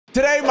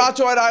Today,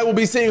 Macho and I will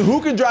be seeing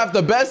who can draft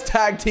the best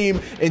tag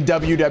team in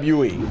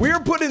WWE. We are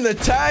putting the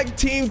tag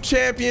team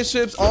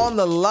championships on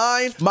the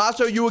line.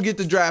 Macho, you will get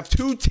to draft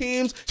 2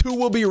 teams. 2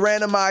 will be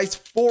randomized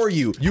for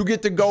you. You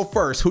get to go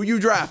first. Who you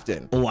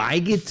drafting? Oh, I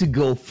get to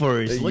go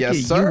first. Look yes,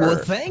 at sir. You. Well,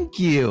 thank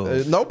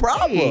you. No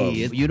problem.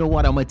 Hey, you know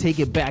what? I'm going to take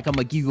it back. I'm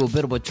going to give you a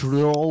bit of a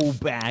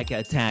throwback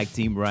tag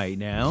team right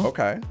now.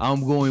 Okay.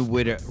 I'm going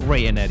with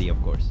Ray and Eddie,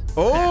 of course.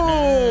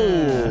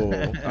 Oh,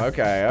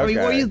 okay. I mean,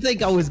 what do you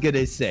think I was going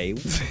to say?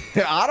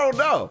 I don't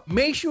know.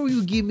 Make sure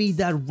you give me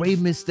that Rey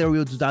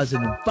Mysterio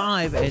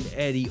 2005 and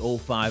Eddie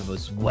 05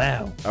 as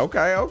well.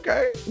 Okay,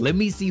 okay. Let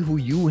me see who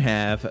you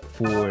have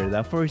for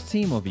that first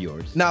team of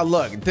yours. Now,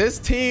 look, this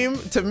team,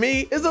 to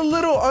me, is a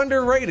little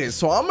underrated,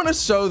 so I'm going to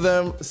show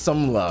them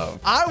some love.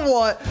 I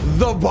want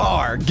the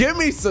Bar. Give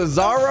me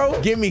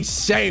Cesaro. Give me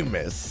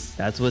Sheamus.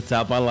 That's what's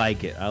up. I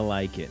like it. I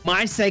like it.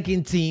 My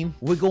second team,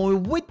 we're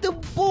going with the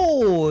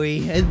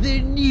boy,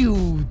 the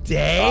New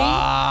Day.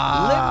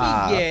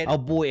 Let me get a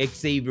boy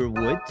Xavier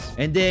Woods,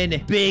 and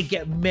then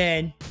big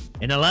man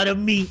and a lot of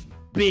meat,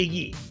 Big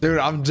E. Dude,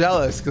 I'm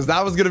jealous because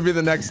that was going to be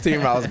the next team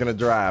I was going to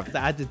draft.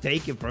 I had to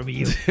take it from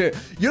you.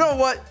 You know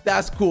what?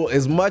 That's cool.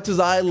 As much as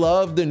I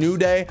love the New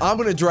Day, I'm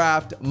going to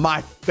draft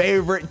my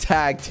favorite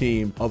tag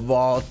team of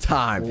all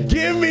time.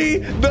 Give me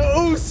the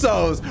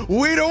Usos.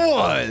 We the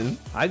one.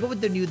 I go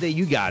with the New Day.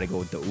 You got to go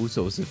with the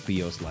Usos, it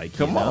feels like.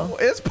 Come on.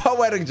 It's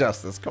poetic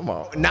justice. Come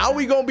on. Now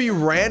we going to be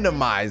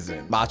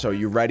randomizing. Macho,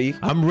 you ready?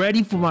 I'm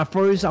ready for my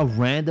first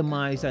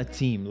randomized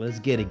team. Let's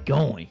get it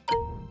going.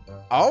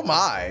 Oh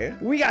my.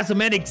 We got some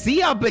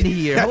NXT up in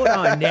here. Hold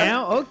on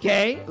now.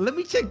 Okay. Let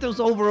me check those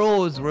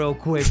overalls real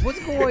quick.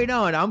 What's going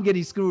on? I'm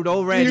getting screwed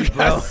already, you got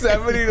bro.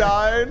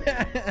 79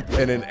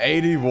 and an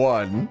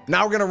 81.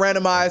 Now we're going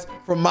to randomize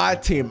for my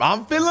team.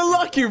 I'm feeling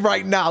lucky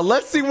right now.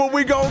 Let's see what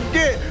we going to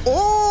get.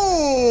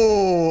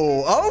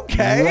 Oh,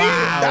 okay.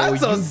 Wow,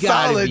 that's a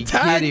solid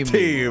tag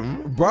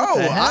team. Bro,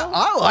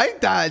 I like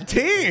that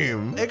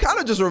team. It kind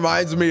of just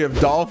reminds me of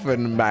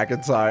Dolphin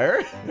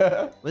McIntyre.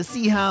 Let's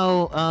see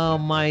how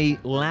my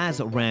last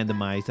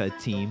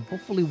randomized team.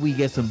 Hopefully we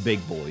get some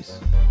big boys.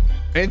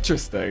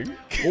 Interesting.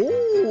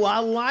 Oh, I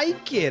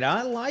like it.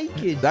 I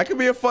like it. That could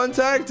be a fun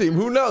tag team.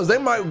 Who knows? They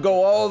might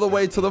go all the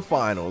way to the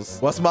finals.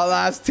 What's my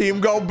last team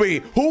gonna be?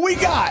 Who we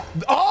got?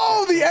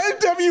 Oh, the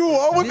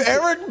NWO with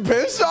Eric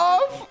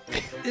Bischoff?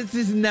 This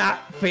is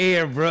not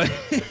fair, bro.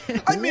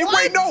 I mean,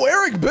 wait, no,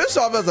 Eric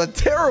Bischoff has a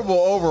terrible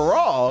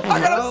overall. I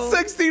got a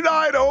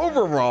 69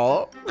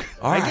 overall.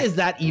 I guess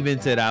that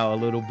evens it out a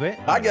little bit.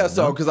 I guess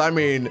so, because I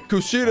mean,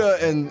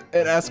 Kushida and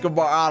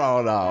Escobar, I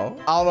don't know.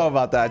 I don't know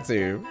about that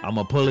team. I'm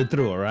gonna pull it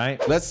through, all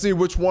right? Let's see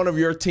which one of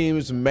your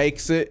teams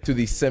makes it to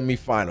the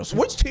semifinals.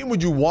 Which team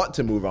would you want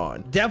to move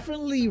on?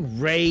 Definitely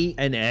Ray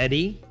and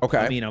Eddie. Okay.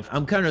 I mean,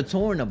 I'm kind of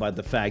torn about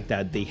the fact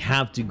that they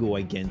have to go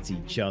against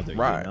each other,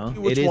 right. You know?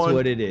 Which it is one?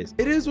 what it is.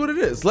 It is what it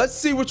is. Let's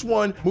see which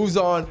one moves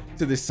on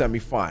to the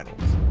semifinals.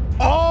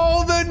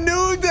 Oh, the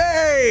New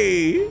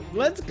Day!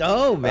 Let's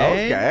go,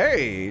 man.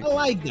 Okay. I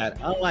like that.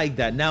 I like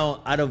that.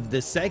 Now, out of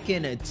the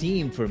second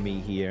team for me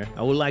here,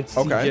 I would like to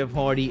see Jeff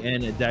Hardy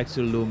and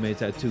Dexter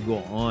Lumis to go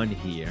on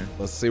here.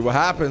 Let's see what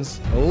happens.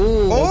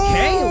 Oh,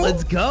 okay.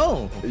 Let's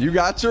go. You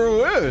got your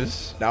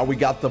wish. Now we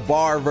got the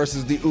Bar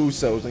versus the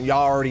Usos, and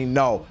y'all already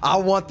know I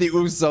want the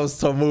Usos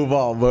to move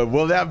on, but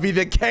will that be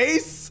the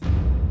case?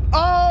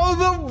 Oh,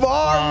 the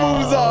Bar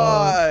moves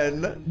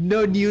on.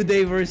 No New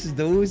Day versus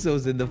the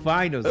Usos in the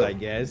finals, I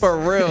guess. For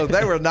real,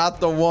 they were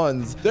not the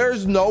ones.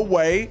 There's no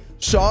way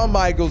Shawn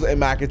Michaels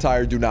and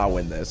McIntyre do not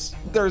win this.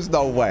 There's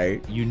no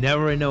way. You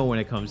never know when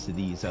it comes to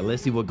these. So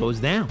let's see what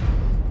goes down.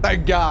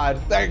 Thank God.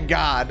 Thank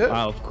God.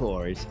 Of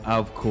course.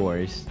 Of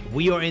course.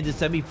 We are in the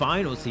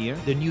semifinals here.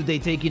 The New Day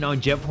taking on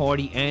Jeff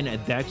Hardy and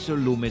Dexter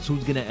Lumis.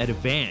 Who's going to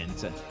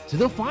advance to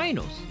the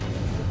finals?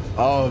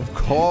 Of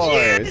course.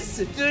 Yes,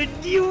 the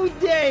New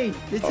Day.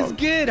 This is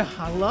good.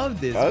 I love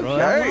this, bro.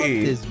 I love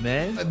this,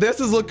 man. This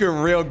is looking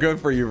real good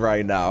for you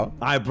right now. All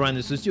right,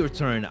 Brandon, so it's your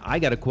turn. I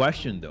got a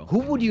question, though. Who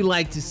would you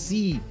like to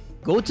see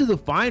go to the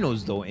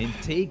finals, though, and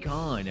take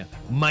on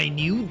my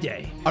New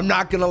Day? I'm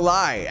not going to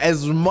lie.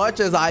 As much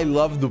as I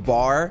love the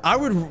Bar, I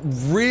would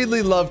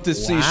really love to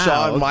see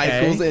Shawn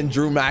Michaels and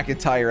Drew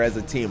McIntyre as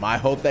a team. I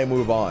hope they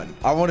move on.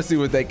 I want to see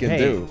what they can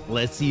do.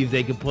 Let's see if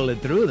they can pull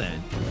it through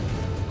then.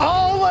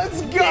 Oh,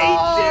 let's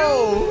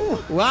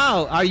go!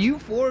 Wow, are you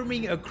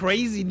forming a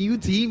crazy new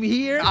team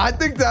here? I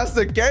think that's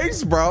the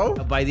case, bro.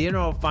 By the end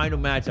of our final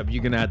matchup,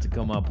 you're gonna have to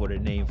come up with a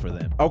name for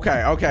them.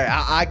 Okay,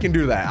 I can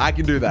do that. I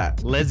can do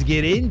that. Let's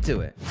get into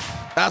it.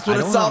 That's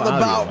what it's all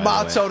about,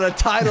 Macho. The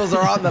titles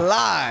are on the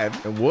line.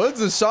 And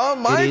Woods and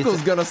Shawn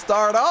Michaels gonna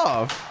start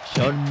off.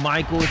 Shawn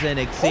Michaels and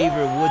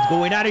Xavier Woods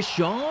going at it,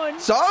 Shawn.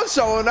 Shawn's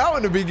showing out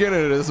in the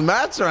beginning of this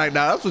match right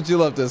now. That's what you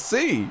love to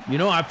see. You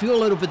know, I feel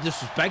a little bit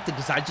disrespected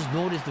because I just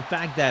noticed the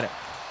fact that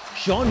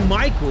Shawn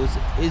Michaels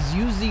is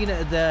using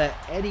the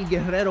Eddie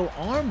Guerrero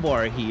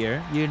armbar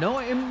here, you know,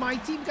 and my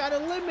team got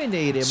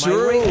eliminated.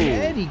 True. My Ray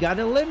Eddie got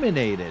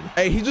eliminated.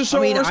 Hey, he just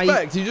showing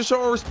respect. He just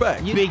showing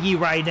respect. Biggie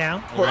right now.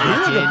 He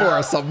looking for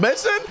a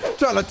submission?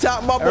 Trying to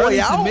tap my boy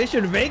out?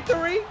 Submission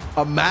victory?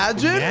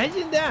 Imagine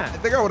that. I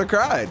think I would have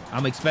cried.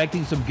 I'm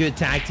expecting some good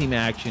tag team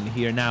action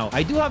here. Now,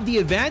 I do have the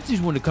advantage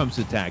when it comes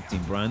to tag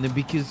team, Brandon,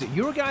 because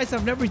your guys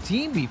have never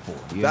teamed before,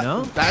 you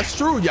know? That's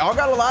true. Y'all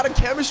got a lot of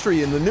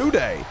chemistry in the New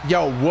Day.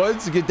 Yo,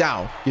 Woods, get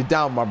down. Get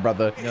down, my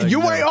brother. No,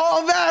 you ain't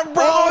all that,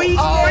 bro. Oh, he's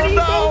ready,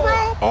 no.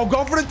 bro. Oh,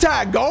 go for the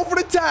tag. Go for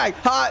the tag.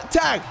 Hot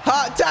tag.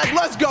 Hot tag.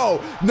 Let's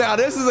go. Now,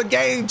 this is a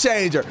game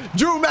changer.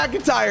 Drew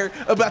McIntyre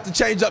about to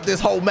change up this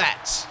whole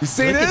match. You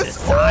see Look this? at the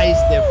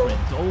size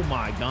difference. Oh,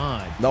 my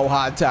God. No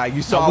hot tag.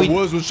 You saw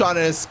Woods was trying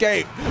to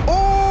escape.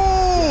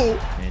 Oh!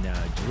 And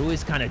Drew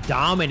is kind of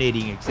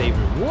dominating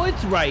Xavier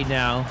Woods right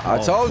now. I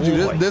told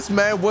you, this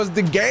man was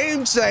the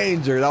game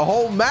changer. The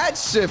whole match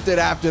shifted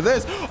after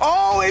this.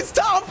 Oh, it's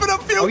time for the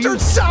future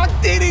shock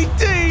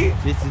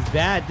DDT. This is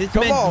bad. This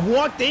man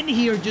walked in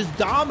here just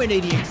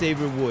dominating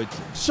Xavier Woods.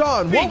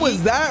 Sean, what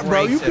was that,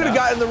 bro? You could have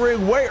gotten in the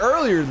ring way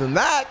earlier than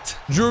that.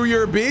 Drew,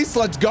 you're a beast.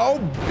 Let's go.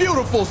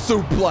 Beautiful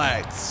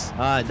suplex.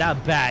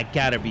 That back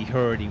gotta be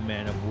hurting,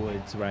 man, of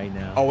Woods right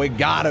now. Oh, it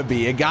gotta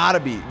be. It gotta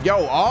be.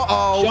 Yo,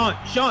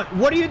 Sean,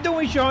 what are you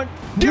doing, Sean?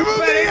 Give him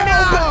the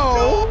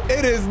elbow.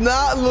 It is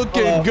not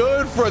looking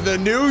good for the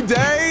New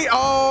Day.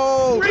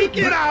 Oh, break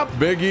it up.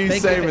 Big E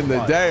saving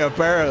the day,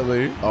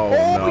 apparently. Oh,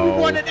 no. You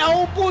want an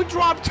elbow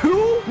drop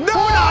too?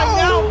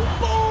 No.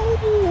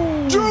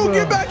 Drew,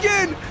 get back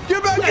in.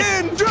 Get back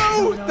in.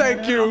 Drew,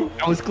 thank you.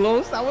 That was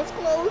close. That was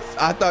close.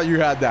 I thought you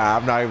had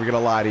that. I'm not even going to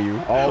lie to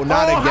you. Oh,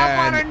 not again.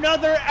 How about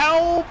another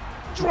elbow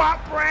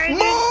drop, Brandon?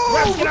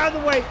 Move. Get out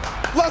of the way.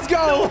 Let's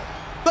go. No.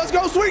 Let's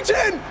go, Sweet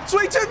Chin!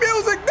 Sweet Chin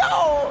music,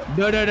 no!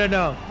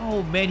 No.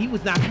 Oh, man, he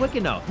was not quick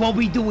enough. What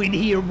we doing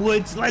here,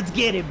 Woods? Let's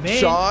get it, man.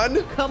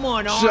 Sean? Come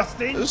on,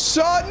 Austin.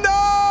 Sean,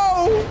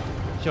 no!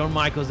 Shawn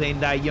Michaels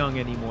ain't that young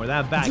anymore.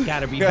 That back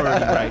gotta be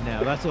hurting right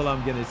now. That's all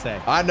I'm gonna say.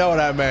 I know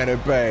that man in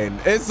pain.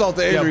 Insult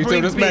to injury,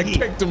 too. This man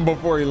kicked him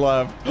before he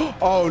left.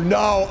 Oh,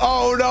 no.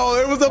 Oh, no.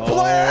 It was a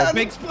plan.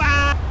 Big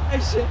splash.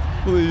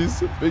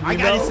 Please. I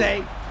gotta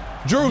say.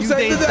 Drew,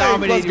 save the day.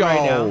 Let's go.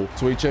 Right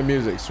Sweet Chin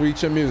music. Sweet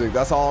Chin music.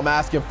 That's all I'm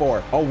asking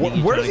for. Oh,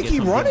 where does he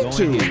keep running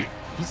to? Here.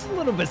 He's a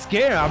little bit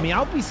scared. I mean,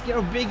 I'll be scared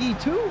of Big E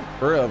too.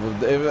 For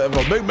real,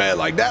 if a big man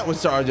like that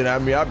was charging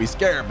at me, I'd be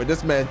scared. But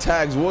this man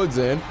tags Woods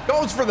in.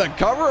 Goes for the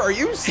cover. Are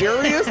you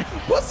serious?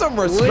 Put some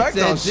respect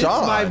on Sean.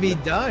 This might be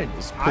done.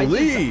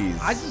 Please.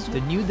 I just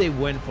knew they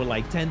went for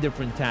like 10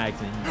 different tags.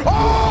 And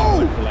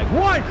went for like,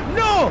 what?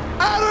 No!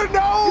 Out of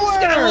nowhere!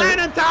 He's gonna land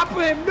on top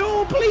of him.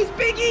 No, please,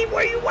 Big E,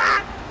 where you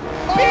at?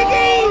 Big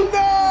E!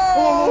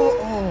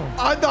 No!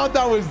 I thought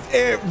that was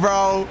it,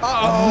 bro.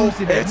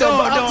 It's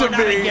about to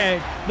be.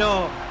 Again.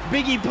 No,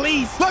 Biggie,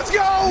 please. Let's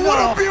go. What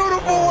a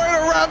beautiful way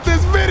to wrap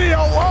this video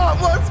up.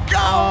 Let's go.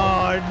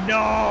 Oh,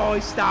 no.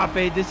 Stop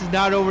it. This is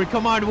not over.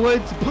 Come on,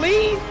 Woods.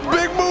 Please.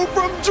 Big move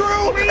from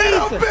Drew and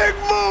a big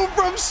move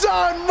from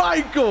Shawn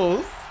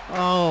Michaels.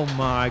 Oh,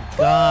 my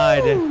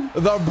God.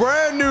 The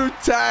brand new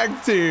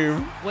tag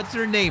team. What's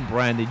her name,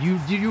 Brandon?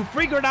 You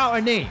figured out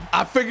a name?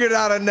 I figured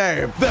out a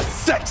name. The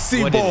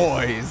Sexy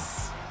Boys.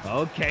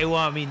 Okay, well,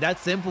 I mean,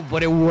 that's simple,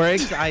 but it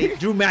works.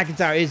 Drew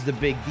McIntyre is the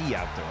big D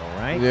after all,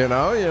 right? You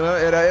know,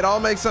 it all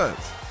makes sense.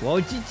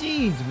 Well,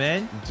 GG's,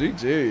 man.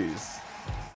 GG's.